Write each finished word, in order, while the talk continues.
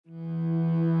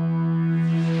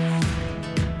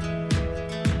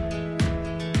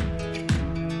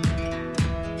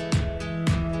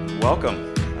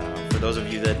welcome. For those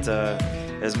of you that,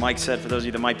 as Mike said, for those of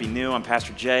you that might be new, I'm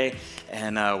Pastor Jay,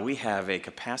 and we have a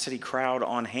capacity crowd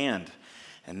on hand,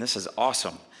 and this is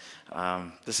awesome.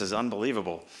 This is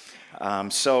unbelievable.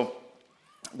 So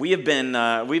we've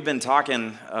been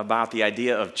talking about the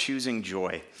idea of choosing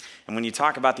joy, and when you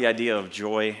talk about the idea of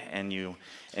joy and you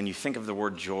think of the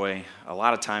word joy, a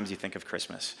lot of times you think of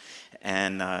Christmas,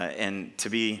 and to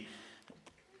be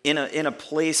in a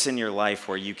place in your life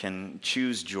where you can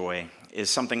choose joy is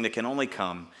something that can only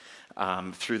come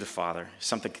through the Father,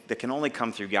 something that can only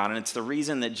come through God, and it's the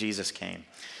reason that Jesus came.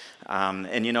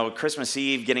 And you know, Christmas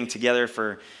Eve, getting together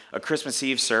for a Christmas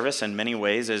Eve service in many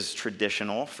ways is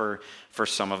traditional for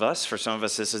some of us. For some of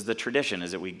us, this is the tradition,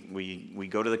 is that we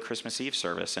go to the Christmas Eve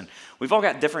service, and we've all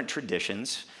got different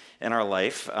traditions in our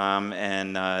life,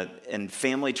 and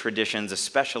family traditions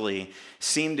especially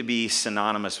seem to be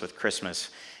synonymous with Christmas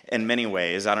in many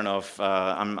ways. I don't know if,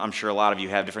 I'm sure a lot of you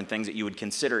have different things that you would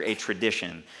consider a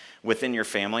tradition within your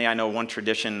family. I know one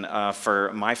tradition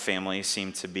for my family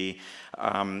seemed to be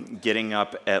getting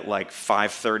up at like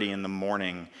 5:30 in the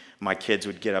morning. My kids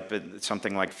would get up at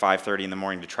something like 5:30 in the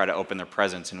morning to try to open their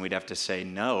presents, and we'd have to say,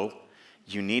 no,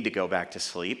 you need to go back to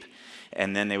sleep.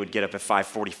 And then they would get up at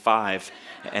 5:45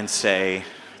 and say,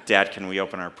 Dad, can we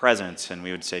open our presents? And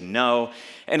we would say no.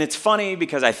 And it's funny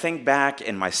because I think back,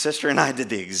 and my sister and I did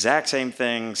the exact same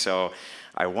thing, so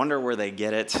I wonder where they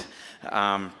get it.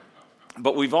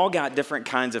 But we've all got different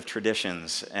kinds of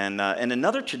traditions. And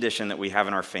another tradition that we have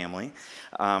in our family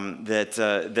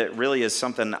that really is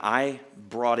something I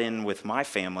brought in with my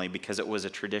family because it was a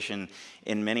tradition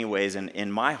in many ways, and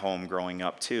in my home growing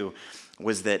up too,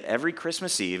 was that every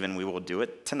Christmas Eve, and we will do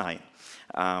it tonight,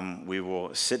 we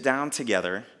will sit down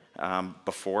together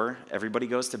before everybody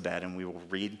goes to bed, and we will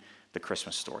read the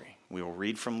Christmas story. We will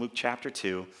read from Luke chapter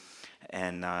 2,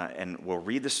 and we'll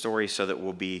read the story so that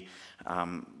we'll be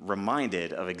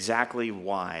reminded of exactly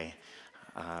why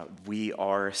we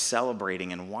are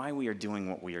celebrating and why we are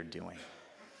doing what we are doing.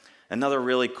 Another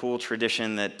really cool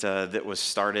tradition that was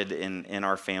started in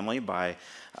our family by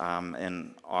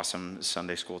an awesome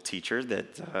Sunday school teacher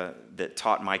that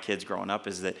taught my kids growing up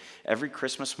is that every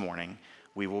Christmas morning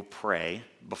we will pray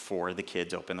before the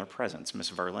kids open their presents. Miss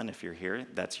Verlin, if you're here,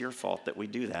 that's your fault that we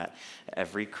do that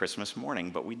every Christmas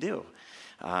morning, but we do.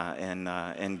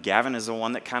 And Gavin is the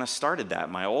one that kind of started that,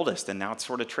 my oldest, and now it's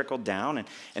sort of trickled down,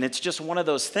 and it's just one of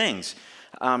those things.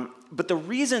 But the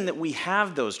reason that we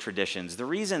have those traditions, the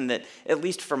reason that, at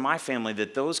least for my family,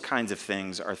 that those kinds of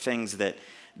things are things that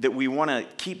we want to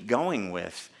keep going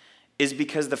with is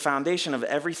because the foundation of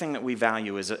everything that we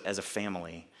value as a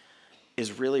family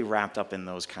is really wrapped up in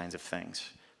those kinds of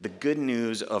things. The good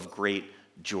news of great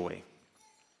joy.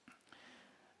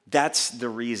 That's the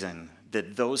reason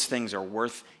that those things are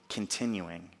worth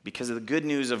continuing, because of the good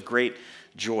news of great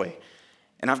joy.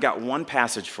 And I've got one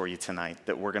passage for you tonight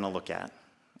that we're going to look at.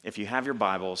 If you have your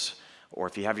Bibles, or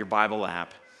if you have your Bible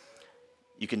app,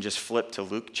 you can just flip to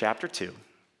Luke chapter 2,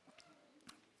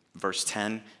 verse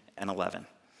 10 and 11.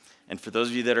 And for those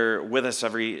of you that are with us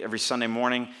every Sunday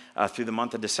morning through the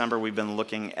month of December, we've been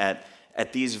looking at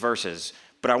these verses.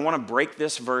 But I want to break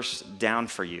this verse down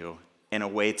for you in a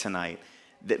way tonight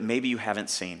that maybe you haven't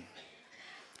seen.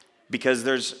 Because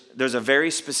there's a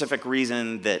very specific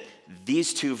reason that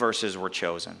these two verses were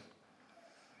chosen.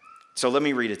 So let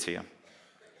me read it to you.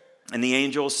 And the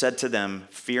angel said to them,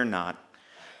 "Fear not,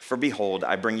 for behold,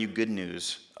 I bring you good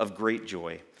news of great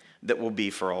joy that will be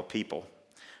for all people.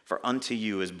 For unto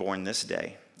you is born this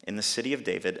day in the city of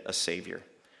David a Savior,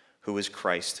 who is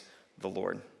Christ the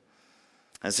Lord."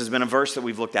 This has been a verse that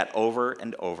we've looked at over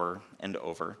and over and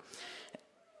over.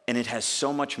 And it has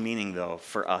so much meaning, though,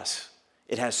 for us.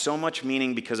 It has so much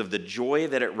meaning because of the joy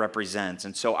that it represents.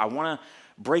 And so I want to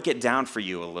break it down for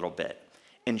you a little bit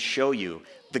and show you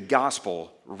the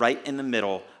gospel right in the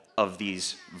middle of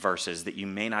these verses that you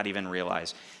may not even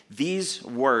realize. These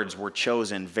words were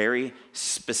chosen very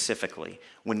specifically.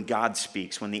 When God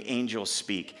speaks, when the angels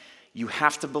speak, you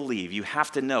have to believe, you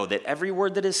have to know that every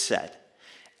word that is said,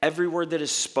 every word that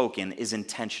is spoken is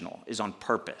intentional, is on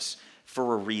purpose,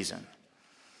 for a reason.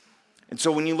 And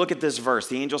so when you look at this verse,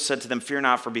 the angel said to them, "Fear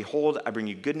not, for behold, I bring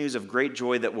you good news of great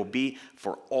joy that will be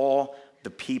for all the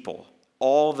people."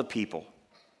 All the people.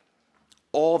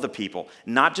 All the people.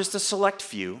 Not just a select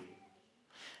few.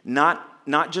 Not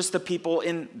just the people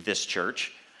in this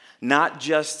church. Not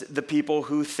just the people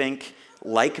who think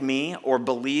like me or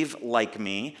believe like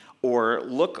me or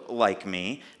look like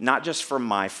me. Not just for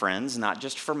my friends. Not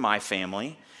just for my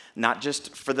family. Not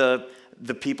just for the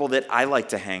people that I like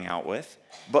to hang out with.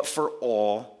 But for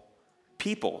all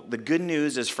people. The good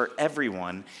news is for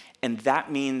everyone, and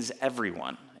that means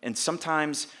everyone. And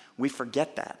sometimes we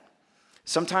forget that.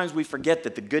 Sometimes we forget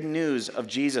that the good news of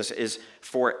Jesus is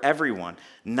for everyone,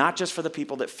 not just for the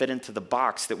people that fit into the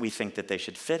box that we think that they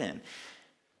should fit in.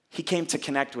 He came to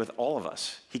connect with all of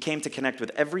us. He came to connect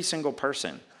with every single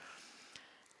person.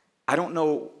 I don't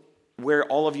know where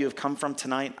all of you have come from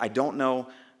tonight. I don't know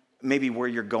maybe where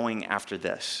you're going after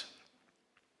this.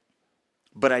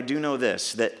 But I do know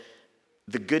this, that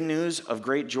the good news of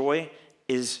great joy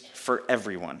is for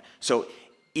everyone. So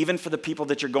even for the people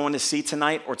that you're going to see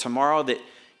tonight or tomorrow that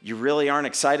you really aren't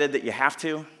excited that you have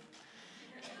to,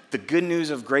 the good news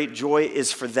of great joy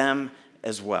is for them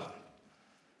as well.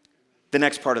 The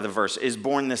next part of the verse, is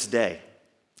born this day.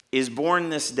 Is born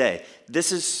this day.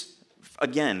 This is,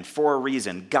 again, for a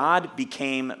reason. God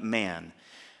became man.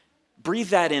 Breathe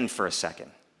that in for a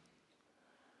second.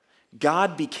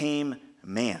 God became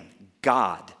man.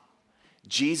 God.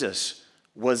 Jesus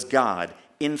was God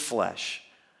in flesh.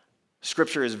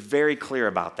 Scripture is very clear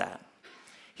about that.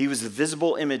 He was the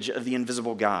visible image of the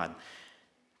invisible God.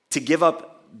 To give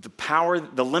up the power,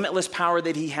 the limitless power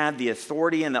that he had, the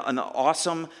authority and the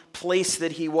awesome place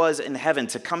that he was in heaven,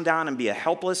 to come down and be a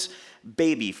helpless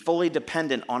baby, fully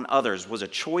dependent on others, was a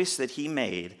choice that he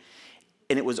made,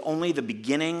 and it was only the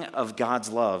beginning of God's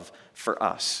love for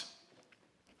us.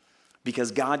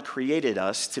 Because God created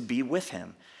us to be with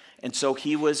him. And so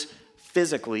he was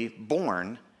physically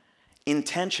born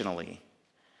intentionally.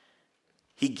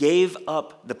 He gave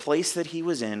up the place that he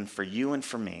was in for you and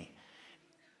for me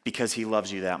because he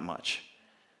loves you that much.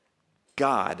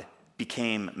 God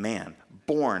became man,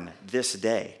 born this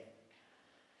day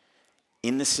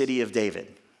in the city of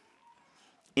David.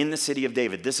 In the city of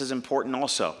David. This is important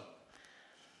also.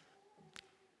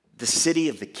 The city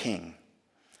of the king.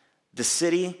 The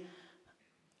city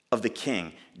of the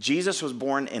king. Jesus was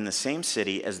born in the same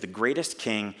city as the greatest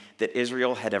king that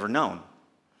Israel had ever known.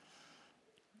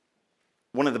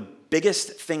 One of the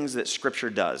biggest things that Scripture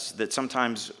does that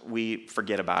sometimes we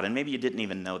forget about, and maybe you didn't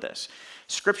even know this,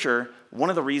 Scripture, one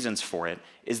of the reasons for it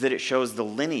is that it shows the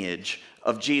lineage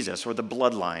of Jesus, or the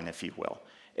bloodline, if you will.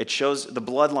 It shows the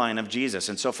bloodline of Jesus.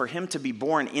 And so for him to be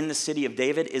born in the city of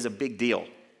David is a big deal.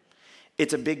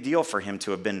 It's a big deal for him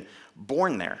to have been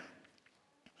born there.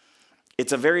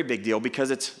 It's a very big deal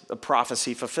because it's a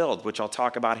prophecy fulfilled, which I'll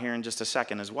talk about here in just a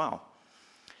second as well.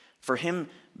 For him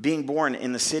being born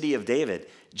in the city of David,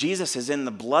 Jesus is in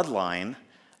the bloodline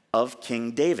of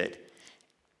King David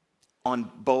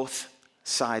on both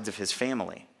sides of his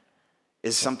family.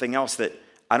 Is something else that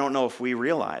I don't know if we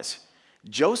realize.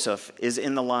 Joseph is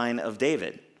in the line of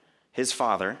David. His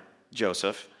father,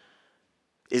 Joseph,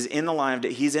 is in the line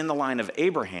he's in the line of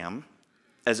Abraham,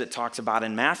 as it talks about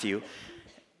in Matthew.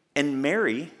 And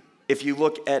Mary, if you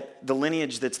look at the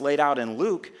lineage that's laid out in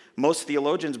Luke, most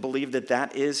theologians believe that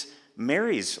that is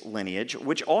Mary's lineage,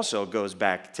 which also goes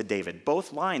back to David.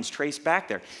 Both lines trace back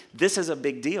there. This is a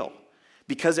big deal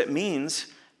because it means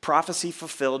prophecy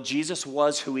fulfilled. Jesus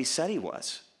was who he said he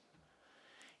was.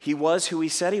 He was who he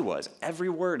said he was. Every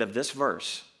word of this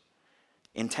verse,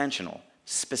 intentional,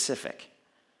 specific.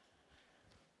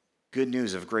 Good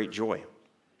news of great joy.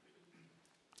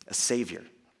 A Savior.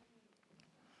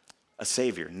 A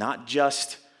Savior, not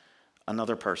just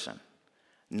another person,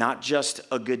 not just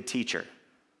a good teacher,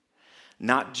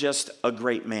 not just a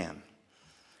great man.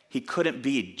 He couldn't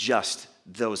be just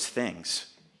those things.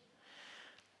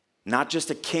 Not just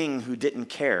a king who didn't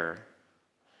care,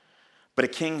 but a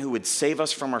king who would save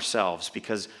us from ourselves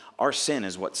because our sin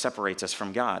is what separates us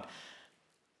from God.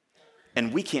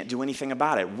 And we can't do anything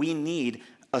about it. We need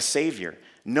a Savior.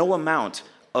 No amount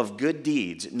of good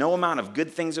deeds, no amount of good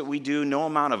things that we do, no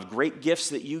amount of great gifts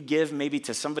that you give maybe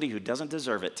to somebody who doesn't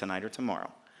deserve it tonight or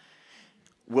tomorrow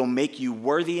will make you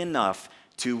worthy enough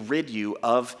to rid you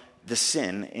of the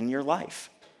sin in your life.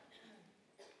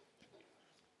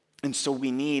 And so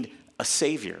we need a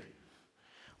Savior.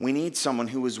 We need someone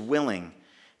who is willing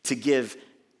to give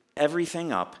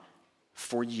everything up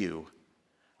for you,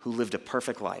 who lived a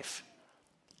perfect life.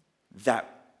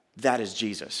 That is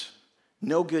Jesus.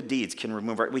 No good deeds can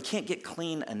remove we can't get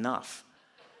clean enough.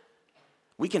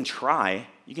 We can try,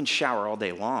 you can shower all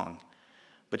day long,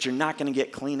 but you're not going to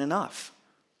get clean enough.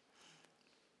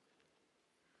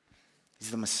 He's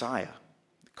the Messiah,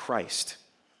 Christ,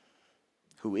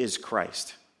 who is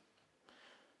Christ.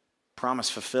 Promise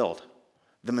fulfilled.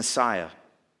 The Messiah.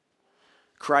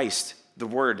 Christ, the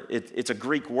word, it's a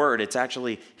Greek word. It's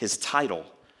actually his title.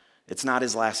 It's not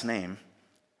his last name.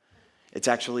 It's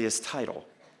actually his title.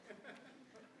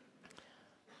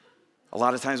 A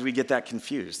lot of times we get that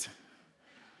confused.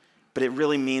 But it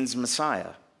really means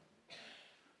Messiah,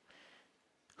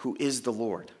 who is the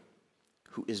Lord,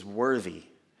 who is worthy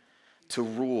to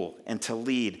rule and to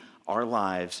lead our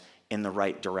lives in the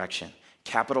right direction.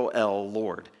 Capital L,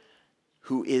 Lord,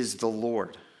 who is the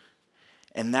Lord.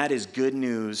 And that is good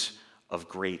news of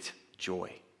great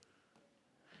joy.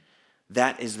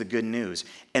 That is the good news.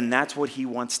 And that's what he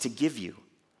wants to give you.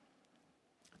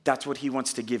 That's what he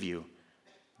wants to give you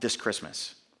this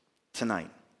Christmas, tonight,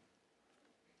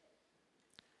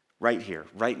 right here,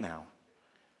 right now,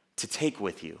 to take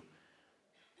with you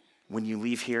when you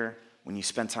leave here, when you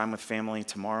spend time with family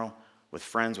tomorrow, with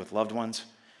friends, with loved ones.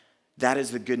 That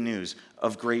is the good news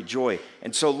of great joy.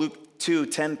 And so Luke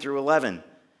 2:10-11,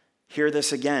 hear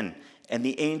this again. And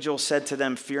the angel said to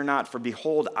them, fear not, for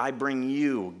behold, I bring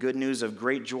you good news of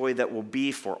great joy that will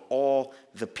be for all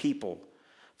the people.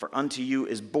 For unto you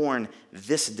is born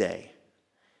this day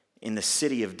in the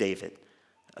city of David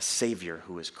a Savior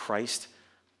who is Christ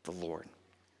the Lord.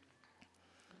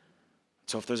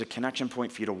 So if there's a connection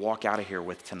point for you to walk out of here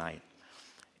with tonight,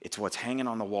 it's what's hanging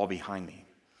on the wall behind me.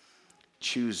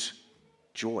 Choose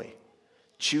joy.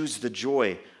 Choose the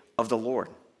joy of the Lord.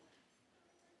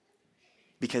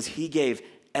 Because he gave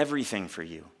everything for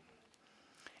you.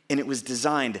 And it was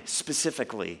designed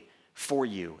specifically for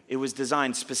you. It was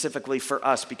designed specifically for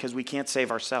us because we can't save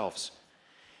ourselves.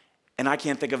 And I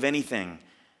can't think of anything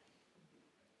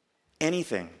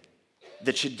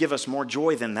that should give us more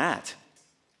joy than that.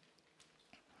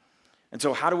 And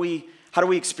so how do we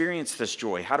experience this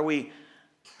joy? How do we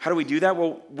do that?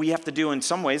 Well, we have to do in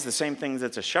some ways the same things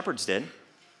that the shepherds did.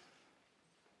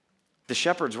 The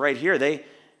shepherds right here, they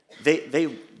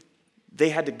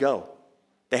had to go.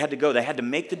 They had to go. They had to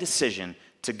make the decision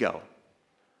to go.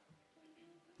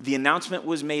 The announcement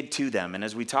was made to them, and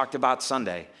as we talked about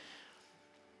Sunday,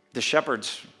 the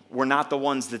shepherds were not the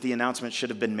ones that the announcement should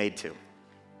have been made to.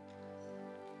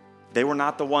 They were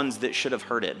not the ones that should have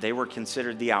heard it. They were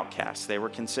considered the outcasts. They were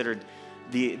considered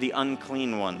the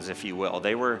unclean ones, if you will.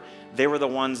 They were the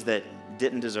ones that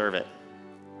didn't deserve it.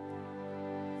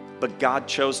 But God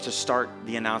chose to start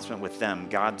the announcement with them.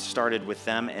 God started with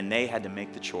them, and they had to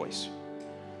make the choice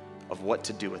of what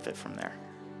to do with it from there.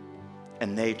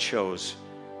 And they chose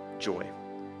joy.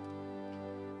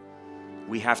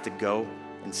 We have to go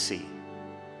and see.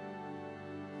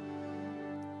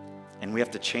 And we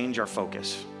have to change our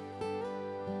focus.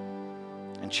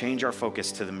 And change our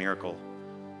focus to the miracle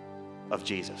of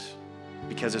Jesus.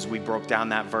 Because as we broke down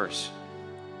that verse,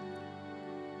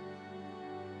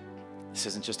 this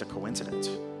isn't just a coincidence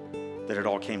that it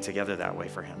all came together that way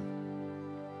for him.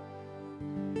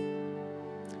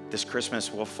 This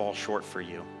Christmas will fall short for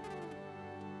you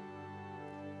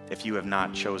if you have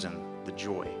not chosen the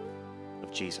joy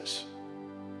of Jesus.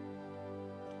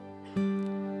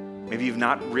 Maybe you've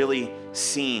not really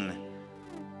seen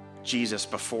Jesus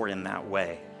before in that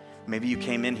way. Maybe you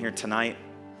came in here tonight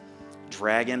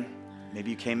dragging.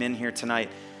 Maybe you came in here tonight,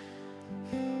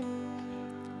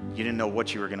 you didn't know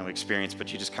what you were going to experience,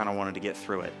 but you just kind of wanted to get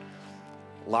through it.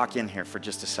 Lock in here for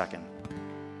just a second.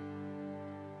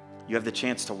 You have the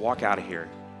chance to walk out of here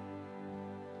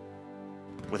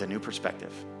with a new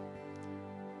perspective.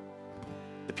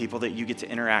 The people that you get to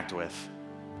interact with,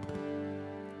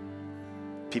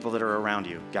 people that are around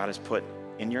you, God has put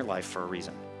in your life for a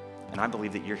reason. And I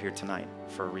believe that you're here tonight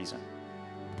for a reason.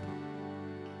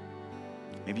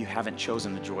 Maybe you haven't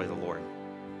chosen the joy of the Lord.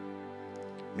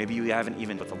 Maybe you haven't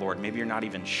even with the Lord. Maybe you're not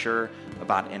even sure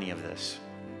about any of this.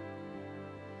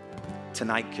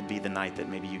 Tonight could be the night that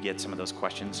maybe you get some of those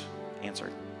questions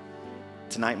answered.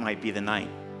 Tonight might be the night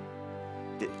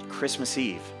that Christmas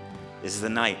Eve is the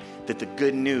night that the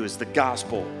good news, the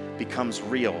gospel, becomes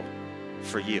real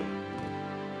for you.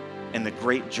 And the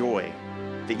great joy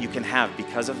that you can have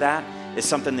because of that is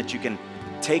something that you can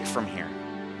take from here.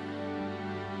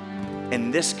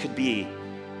 And this could be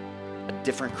a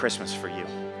different Christmas for you.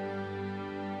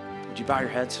 Would you bow your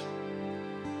heads?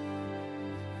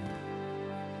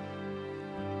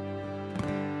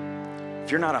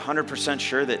 If you're not 100%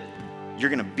 sure that you're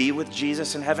going to be with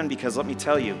Jesus in heaven, because let me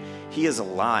tell you, he is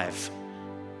alive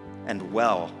and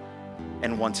well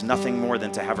and wants nothing more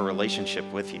than to have a relationship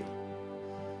with you.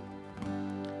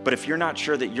 But if you're not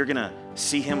sure that you're going to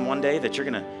see him one day, that you're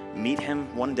going to meet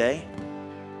him one day,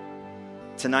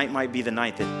 tonight might be the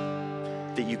night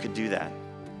that you could do that.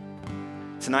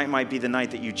 Tonight might be the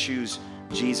night that you choose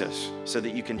Jesus so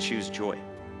that you can choose joy.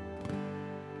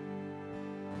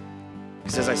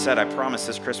 Because as I said, I promise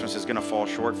this Christmas is going to fall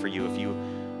short for you if you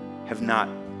have not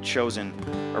chosen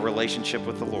a relationship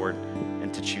with the Lord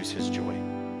and to choose his joy.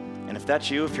 And if that's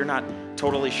you, if you're not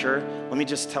totally sure, let me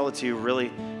just tell it to you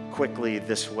really quickly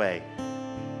this way.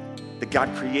 That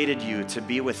God created you to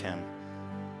be with him.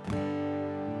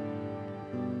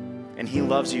 And he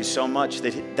loves you so much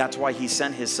that's why he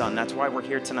sent his son. That's why we're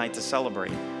here tonight to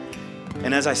celebrate.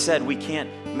 And as I said, we can't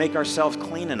make ourselves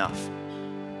clean enough.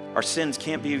 Our sins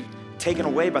can't be taken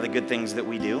away by the good things that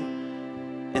we do.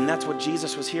 And that's what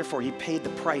Jesus was here for. He paid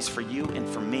the price for you and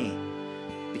for me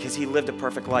because he lived a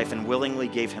perfect life and willingly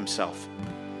gave himself.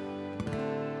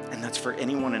 And that's for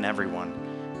anyone and everyone.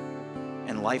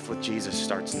 And life with Jesus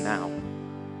starts now.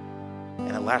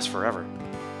 And it lasts forever.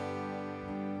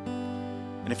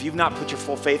 And if you've not put your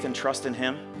full faith and trust in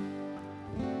him,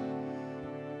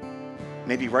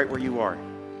 maybe right where you are,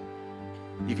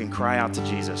 you can cry out to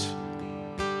Jesus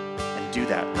and do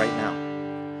that right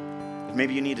now. If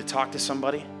maybe you need to talk to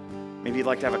somebody, maybe you'd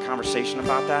like to have a conversation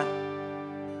about that,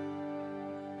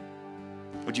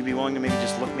 would you be willing to maybe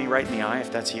just look me right in the eye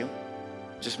if that's you?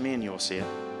 Just me and you will see it.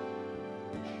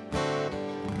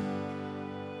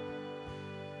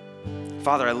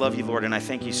 Father, I love you, Lord, and I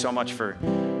thank you so much for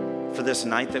this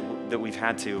night that we've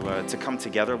had to come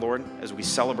together, Lord, as we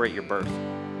celebrate your birth.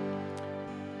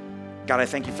 God, I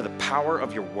thank you for the power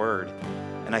of your word.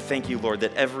 And I thank you, Lord,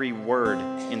 that every word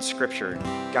in Scripture,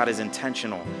 God, is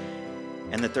intentional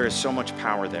and that there is so much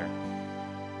power there.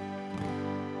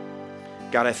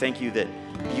 God, I thank you that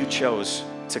you chose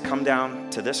to come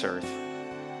down to this earth,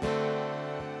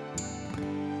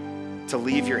 to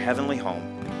leave your heavenly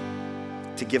home,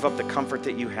 to give up the comfort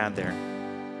that you had there,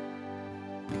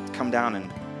 to come down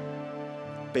and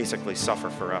basically suffer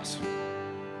for us.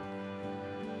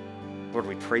 Lord,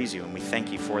 we praise you and we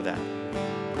thank you for that.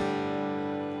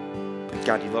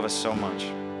 God, you love us so much.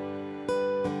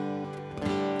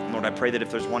 Lord, I pray that if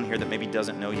there's one here that maybe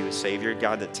doesn't know you as Savior,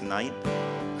 God, that tonight,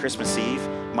 Christmas Eve,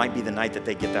 might be the night that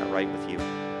they get that right with you.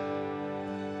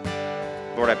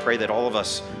 Lord, I pray that all of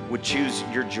us would choose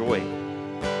your joy,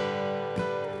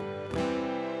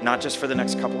 not just for the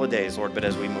next couple of days, Lord, but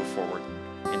as we move forward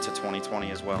into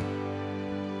 2020 as well.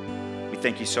 We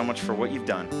thank you so much for what you've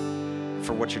done,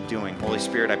 for what you're doing. Holy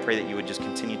Spirit, I pray that you would just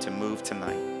continue to move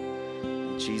tonight.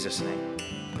 In Jesus' name.